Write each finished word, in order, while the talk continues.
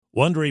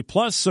Wondery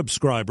Plus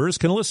subscribers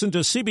can listen to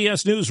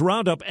CBS News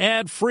Roundup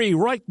ad-free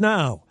right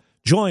now.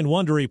 Join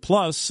Wondery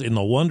Plus in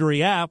the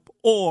Wondery app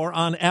or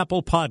on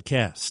Apple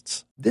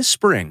Podcasts. This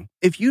spring,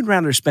 if you'd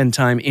rather spend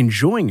time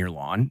enjoying your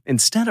lawn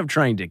instead of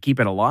trying to keep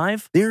it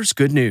alive, there's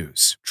good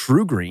news.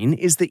 True Green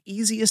is the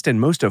easiest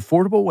and most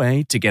affordable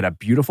way to get a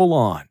beautiful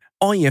lawn.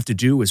 All you have to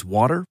do is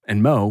water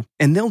and mow,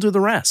 and they'll do the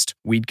rest.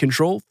 Weed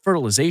control,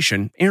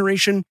 fertilization,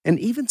 aeration, and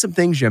even some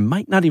things you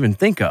might not even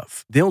think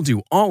of. They'll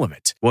do all of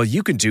it, while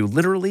you can do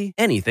literally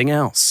anything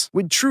else.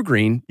 With True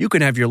Green, you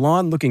can have your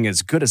lawn looking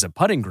as good as a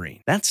putting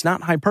green. That's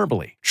not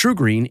hyperbole. True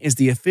Green is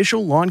the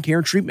official lawn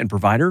care treatment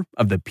provider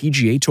of the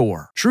PGA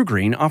Tour. True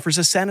Green offers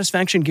a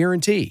satisfaction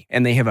guarantee,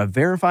 and they have a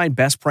verified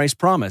best price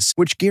promise,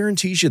 which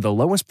guarantees you the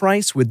lowest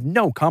price with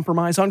no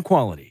compromise on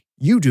quality.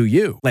 You do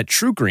you. Let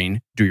True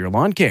Green do your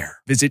lawn care.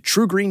 Visit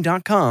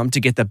TrueGreen.com to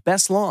get the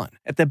best lawn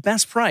at the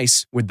best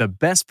price with the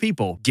best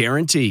people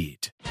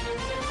guaranteed.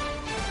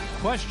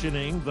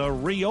 Questioning the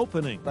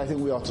reopening. I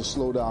think we ought to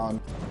slow down.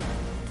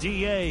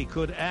 DA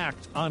could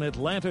act on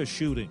Atlanta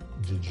shooting.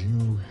 Did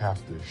you have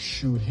to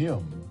shoot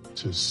him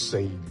to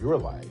save your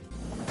life?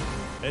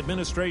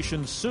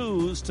 Administration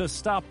sues to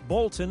stop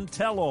Bolton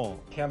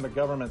tell-all. Can the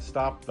government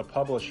stop the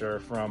publisher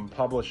from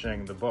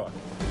publishing the book?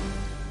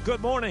 Good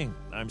morning.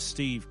 I'm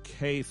Steve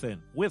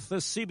Kathan with the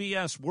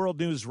CBS World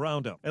News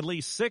Roundup. At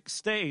least 6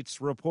 states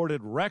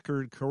reported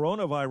record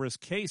coronavirus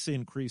case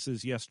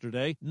increases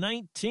yesterday.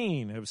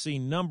 19 have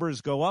seen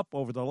numbers go up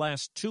over the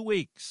last 2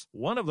 weeks.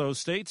 One of those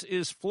states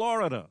is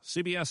Florida.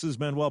 CBS's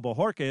Manuel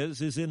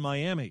Bojorquez is in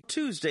Miami.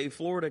 Tuesday,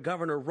 Florida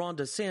Governor Ron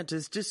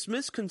DeSantis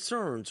dismissed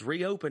concerns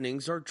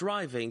reopenings are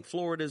driving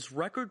Florida's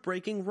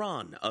record-breaking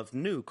run of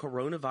new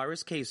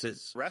coronavirus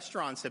cases.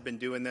 Restaurants have been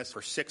doing this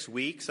for 6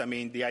 weeks. I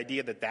mean, the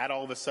idea that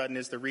all of a sudden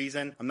is the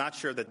reason, I'm not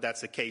sure that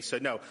that's the case. So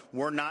no,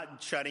 we're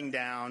not shutting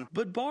down.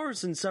 But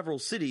bars in several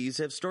cities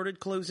have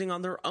started closing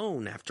on their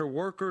own after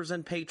workers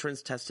and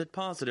patrons tested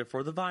positive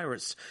for the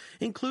virus,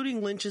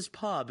 including Lynch's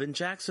Pub in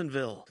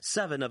Jacksonville.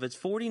 7 of its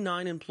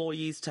 49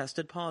 employees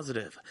tested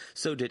positive.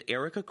 So did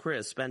Erica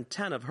Crisp and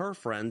 10 of her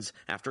friends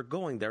after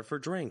going there for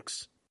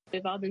drinks.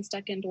 We've all been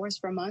stuck indoors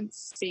for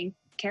months, being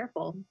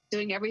careful,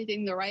 doing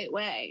everything the right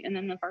way. And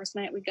then the first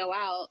night we go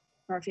out,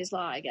 Murphy's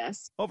Law, I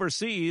guess.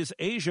 Overseas,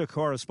 Asia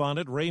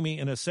correspondent Ramy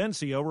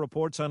Inocencio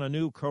reports on a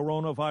new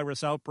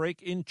coronavirus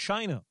outbreak in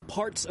China.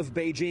 Parts of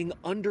Beijing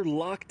under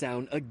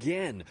lockdown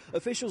again.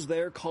 Officials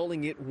there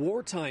calling it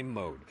wartime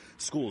mode.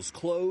 Schools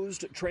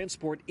closed,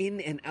 transport in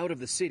and out of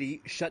the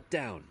city shut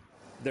down.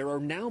 There are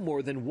now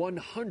more than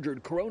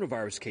 100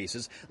 coronavirus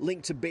cases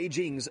linked to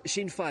Beijing's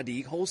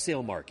Xinfadi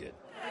wholesale market.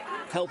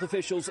 Health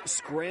officials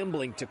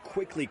scrambling to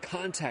quickly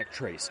contact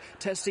trace,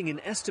 testing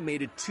an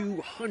estimated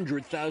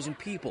 200,000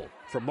 people,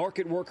 from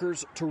market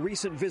workers to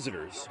recent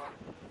visitors.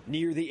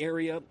 Near the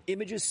area,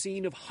 images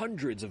seen of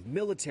hundreds of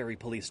military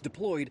police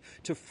deployed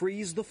to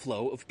freeze the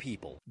flow of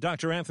people.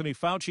 Dr. Anthony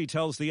Fauci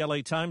tells the LA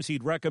Times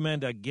he'd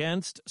recommend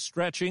against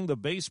stretching the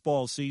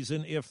baseball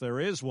season, if there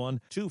is one,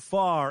 too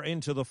far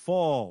into the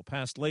fall,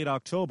 past late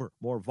October.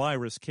 More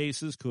virus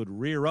cases could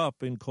rear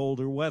up in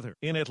colder weather.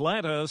 In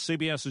Atlanta,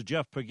 CBS's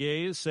Jeff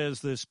Pegues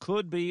says this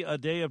could be a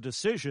day of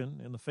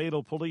decision in the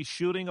fatal police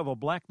shooting of a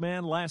black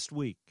man last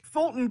week.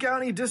 Fulton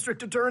County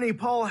District Attorney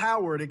Paul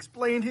Howard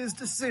explained his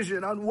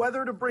decision on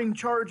whether to bring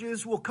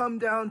charges will come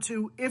down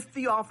to if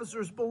the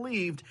officers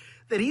believed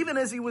that even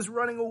as he was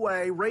running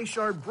away,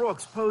 Rayshard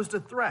Brooks posed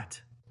a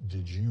threat.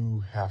 Did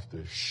you have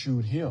to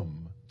shoot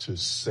him to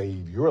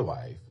save your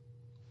life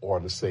or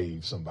to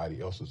save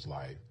somebody else's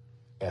life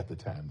at the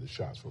time the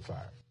shots were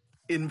fired?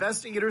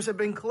 Investigators have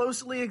been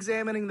closely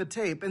examining the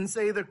tape and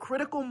say the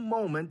critical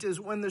moment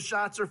is when the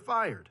shots are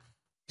fired.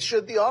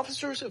 Should the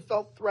officers have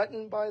felt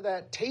threatened by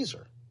that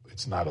taser?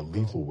 It's not a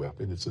lethal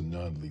weapon. It's a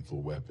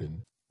non-lethal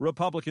weapon.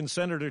 Republican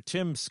Senator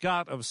Tim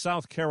Scott of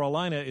South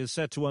Carolina is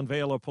set to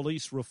unveil a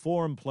police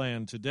reform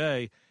plan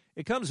today.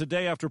 It comes a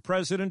day after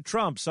President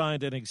Trump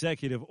signed an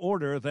executive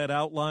order that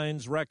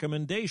outlines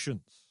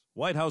recommendations.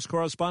 White House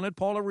correspondent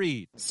Paula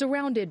Reed.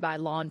 Surrounded by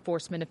law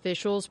enforcement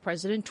officials,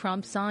 President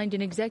Trump signed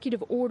an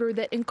executive order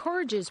that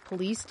encourages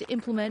police to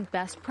implement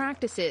best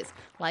practices,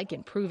 like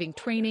improving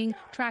training,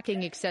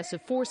 tracking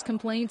excessive force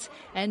complaints,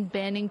 and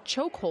banning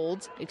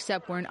chokeholds,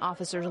 except where an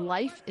officer's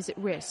life is at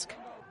risk.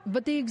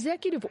 But the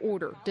executive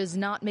order does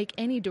not make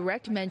any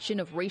direct mention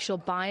of racial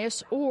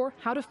bias or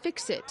how to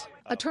fix it.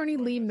 Attorney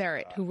Lee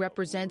Merritt, who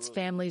represents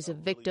families of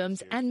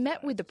victims and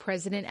met with the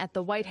president at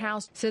the White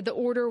House, said the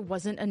order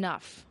wasn't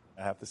enough.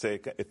 I have to say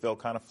it fell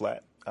kind of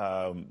flat.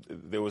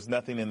 There was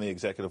nothing in the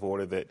executive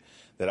order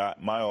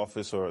that my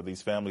office or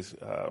these families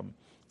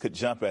could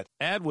jump at.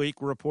 Adweek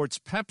reports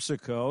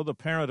PepsiCo, the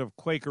parent of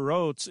Quaker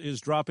Oats, is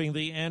dropping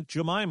the Aunt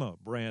Jemima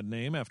brand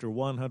name after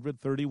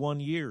 131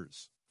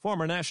 years.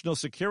 Former National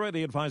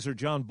Security Advisor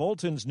John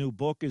Bolton's new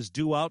book is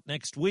due out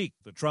next week.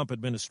 The Trump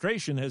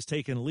administration has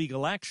taken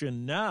legal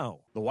action now.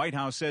 The White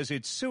House says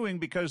it's suing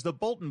because the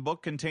Bolton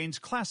book contains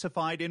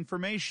classified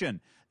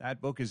information. That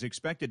book is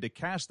expected to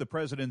cast the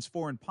president's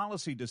foreign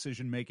policy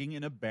decision-making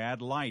in a bad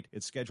light.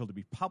 It's scheduled to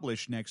be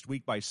published next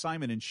week by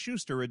Simon &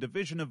 Schuster, a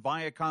division of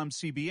Viacom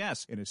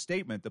CBS. In a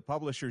statement, the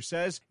publisher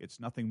says it's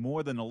nothing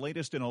more than the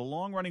latest in a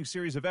long-running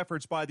series of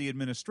efforts by the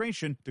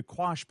administration to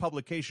quash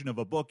publication of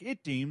a book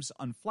it deems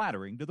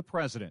unflattering to the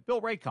president.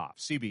 Bill Rakoff,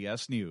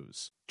 CBS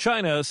News.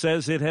 China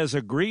says it has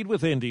agreed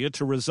with India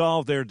to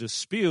resolve their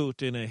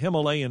dispute in a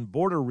Himalayan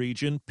border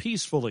region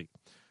peacefully.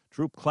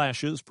 Troop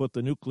clashes put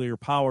the nuclear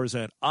powers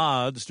at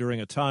odds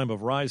during a time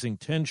of rising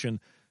tension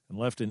and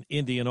left an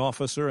Indian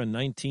officer and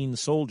 19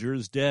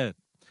 soldiers dead.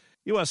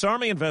 U.S.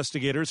 Army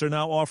investigators are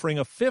now offering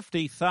a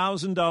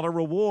 $50,000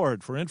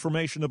 reward for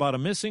information about a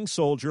missing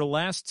soldier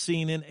last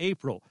seen in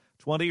April,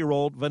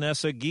 20-year-old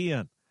Vanessa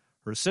Guillen.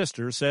 Her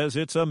sister says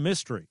it's a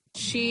mystery.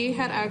 She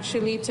had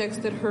actually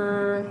texted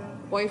her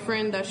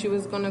boyfriend that she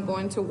was going to go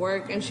into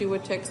work, and she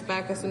would text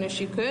back as soon as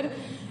she could,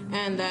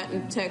 and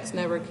that text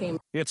never came.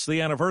 It's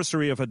the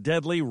anniversary of a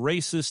deadly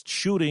racist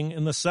shooting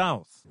in the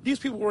South. These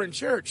people were in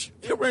church.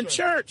 They were in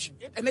church,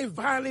 and they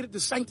violated the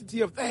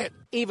sanctity of that.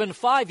 Even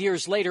 5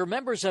 years later,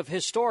 members of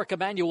historic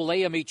Emmanuel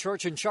AME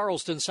Church in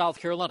Charleston, South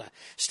Carolina,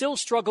 still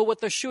struggle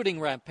with the shooting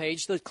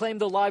rampage that claimed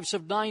the lives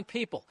of 9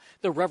 people.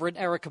 The Reverend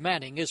Eric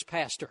Manning is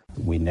pastor.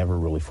 We never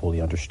really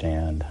fully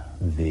understand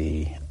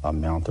the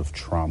amount of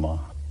trauma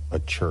a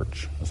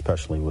church,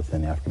 especially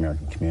within the African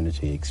American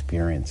community,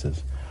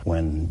 experiences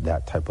when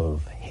that type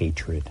of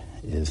hatred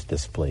is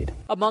displayed.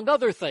 Among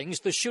other things,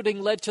 the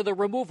shooting led to the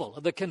removal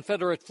of the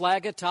Confederate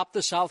flag atop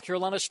the South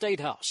Carolina State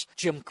House.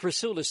 Jim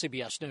Crisula,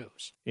 CBS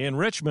News. In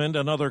Richmond,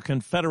 another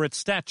Confederate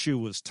statue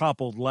was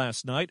toppled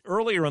last night.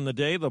 Earlier in the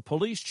day, the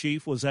police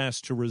chief was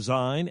asked to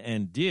resign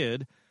and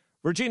did.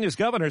 Virginia's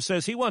governor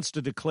says he wants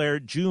to declare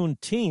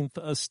Juneteenth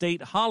a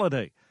state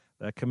holiday.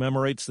 That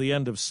commemorates the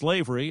end of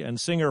slavery, and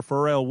singer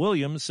Pharrell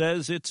Williams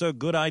says it's a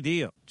good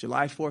idea.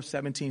 July 4th,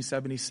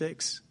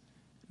 1776,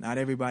 not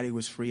everybody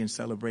was free in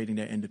celebrating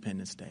their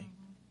Independence Day.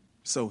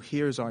 So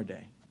here's our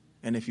day.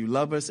 And if you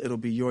love us, it'll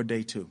be your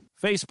day too.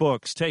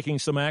 Facebook's taking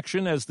some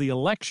action as the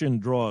election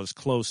draws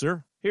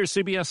closer. Here's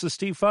CBS's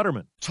Steve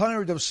Futterman.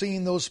 Tired of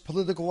seeing those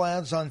political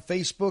ads on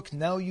Facebook?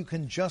 Now you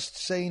can just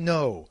say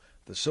no.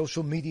 The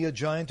social media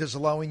giant is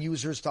allowing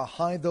users to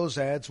hide those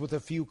ads with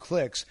a few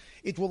clicks.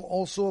 It will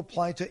also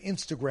apply to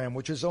Instagram,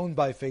 which is owned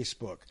by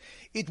Facebook.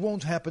 It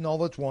won't happen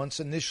all at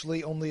once.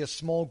 Initially, only a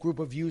small group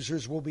of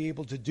users will be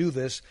able to do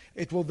this.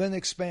 It will then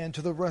expand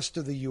to the rest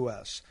of the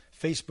U.S.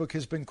 Facebook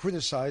has been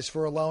criticized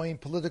for allowing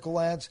political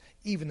ads,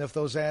 even if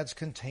those ads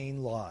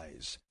contain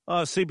lies.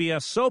 A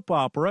CBS soap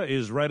opera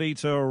is ready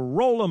to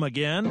roll them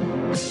again.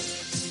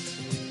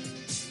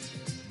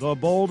 The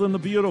Bold and the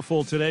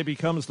Beautiful today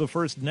becomes the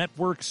first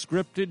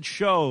network-scripted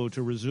show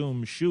to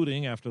resume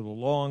shooting after the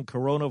long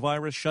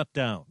coronavirus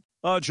shutdown.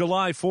 A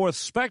July 4th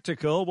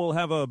spectacle will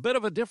have a bit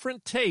of a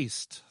different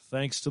taste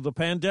thanks to the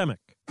pandemic.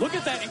 Look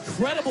at that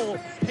incredible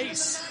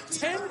pace.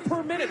 10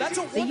 per minute. That's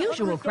a The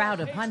usual crowd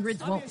of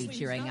hundreds won't be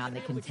cheering on the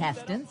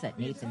contestants at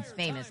Nathan's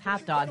famous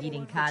hot dog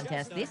eating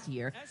contest this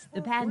year.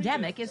 The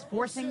pandemic is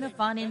forcing the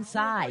fun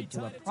inside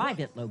to a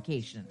private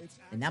location.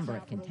 The number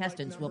of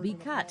contestants will be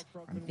cut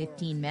from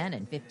 15 men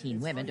and 15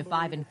 women to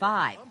 5 and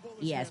 5.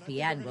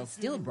 ESPN will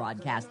still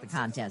broadcast the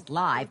contest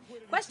live.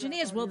 Question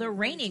is, will the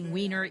reigning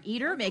wiener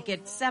eater make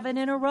it 7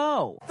 in a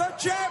row? The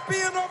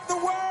champion of the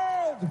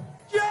world,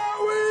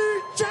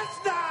 Joey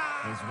Chestnut!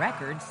 His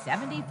record,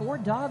 74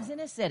 dogs in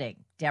a sitting.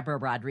 Deborah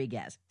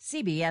Rodriguez,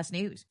 CBS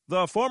News.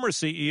 The former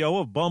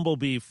CEO of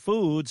Bumblebee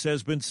Foods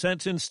has been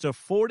sentenced to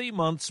 40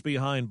 months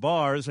behind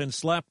bars and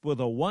slapped with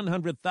a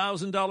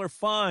 $100,000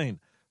 fine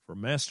for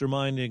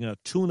masterminding a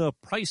tuna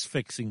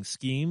price-fixing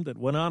scheme that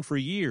went on for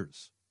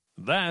years.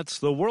 That's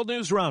the World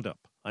News Roundup.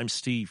 I'm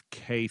Steve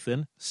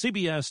Kathan,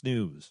 CBS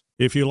News.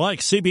 If you like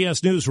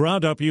CBS News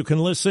Roundup, you can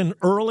listen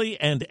early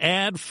and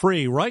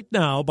ad-free right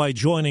now by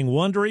joining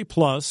Wondery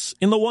Plus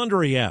in the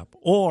Wondery app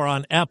or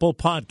on Apple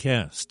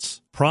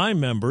Podcasts. Prime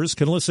members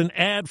can listen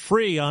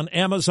ad-free on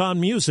Amazon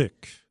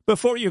Music.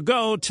 Before you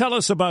go, tell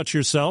us about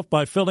yourself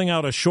by filling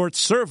out a short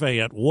survey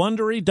at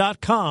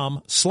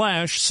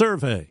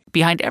Wondery.com/survey.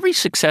 Behind every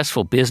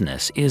successful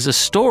business is a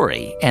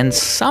story, and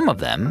some of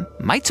them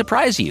might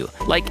surprise you.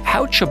 Like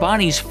how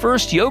Chobani's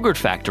first yogurt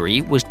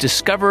factory was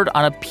discovered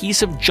on a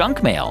piece of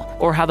junk mail,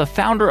 or how the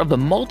founder of the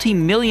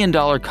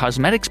multi-million-dollar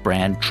cosmetics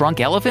brand Drunk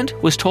Elephant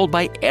was told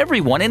by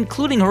everyone,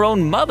 including her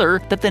own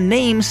mother, that the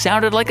name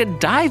sounded like a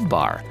dive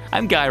bar.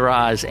 I'm Guy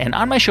Raz, and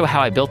on my show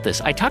How I Built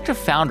This, I talk to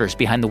founders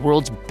behind the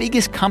world's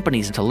biggest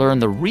companies to learn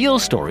the real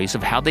stories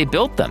of how they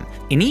built them.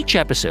 In each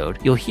episode,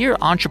 you'll hear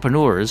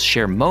entrepreneurs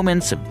share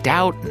moments of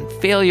doubt and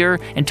failure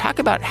and talk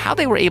about how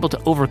they were able to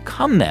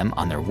overcome them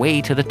on their way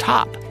to the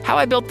top. How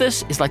I Built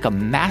This is like a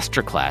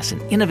masterclass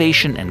in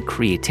innovation and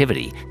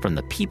creativity from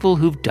the people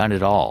who've done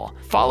it all.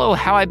 Follow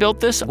How I Built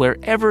This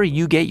wherever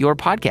you get your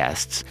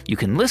podcasts. You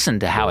can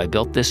listen to How I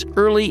Built This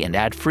early and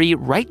ad-free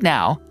right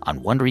now on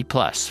Wondery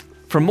Plus.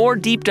 For more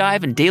deep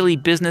dive and daily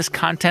business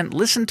content,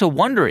 listen to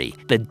Wondery,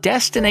 the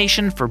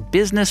destination for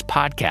business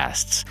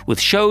podcasts. With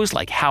shows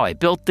like How I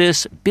Built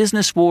This,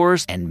 Business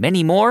Wars, and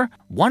many more,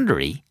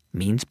 Wondery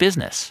means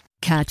business.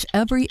 Catch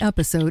every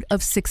episode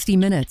of 60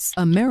 Minutes,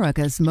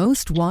 America's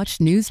most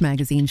watched news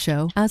magazine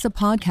show, as a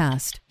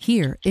podcast.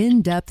 Hear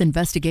in-depth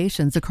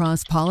investigations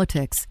across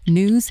politics,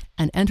 news,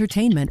 and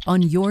entertainment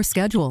on your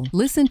schedule.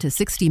 Listen to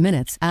 60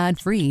 Minutes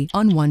ad-free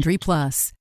on Wondery Plus.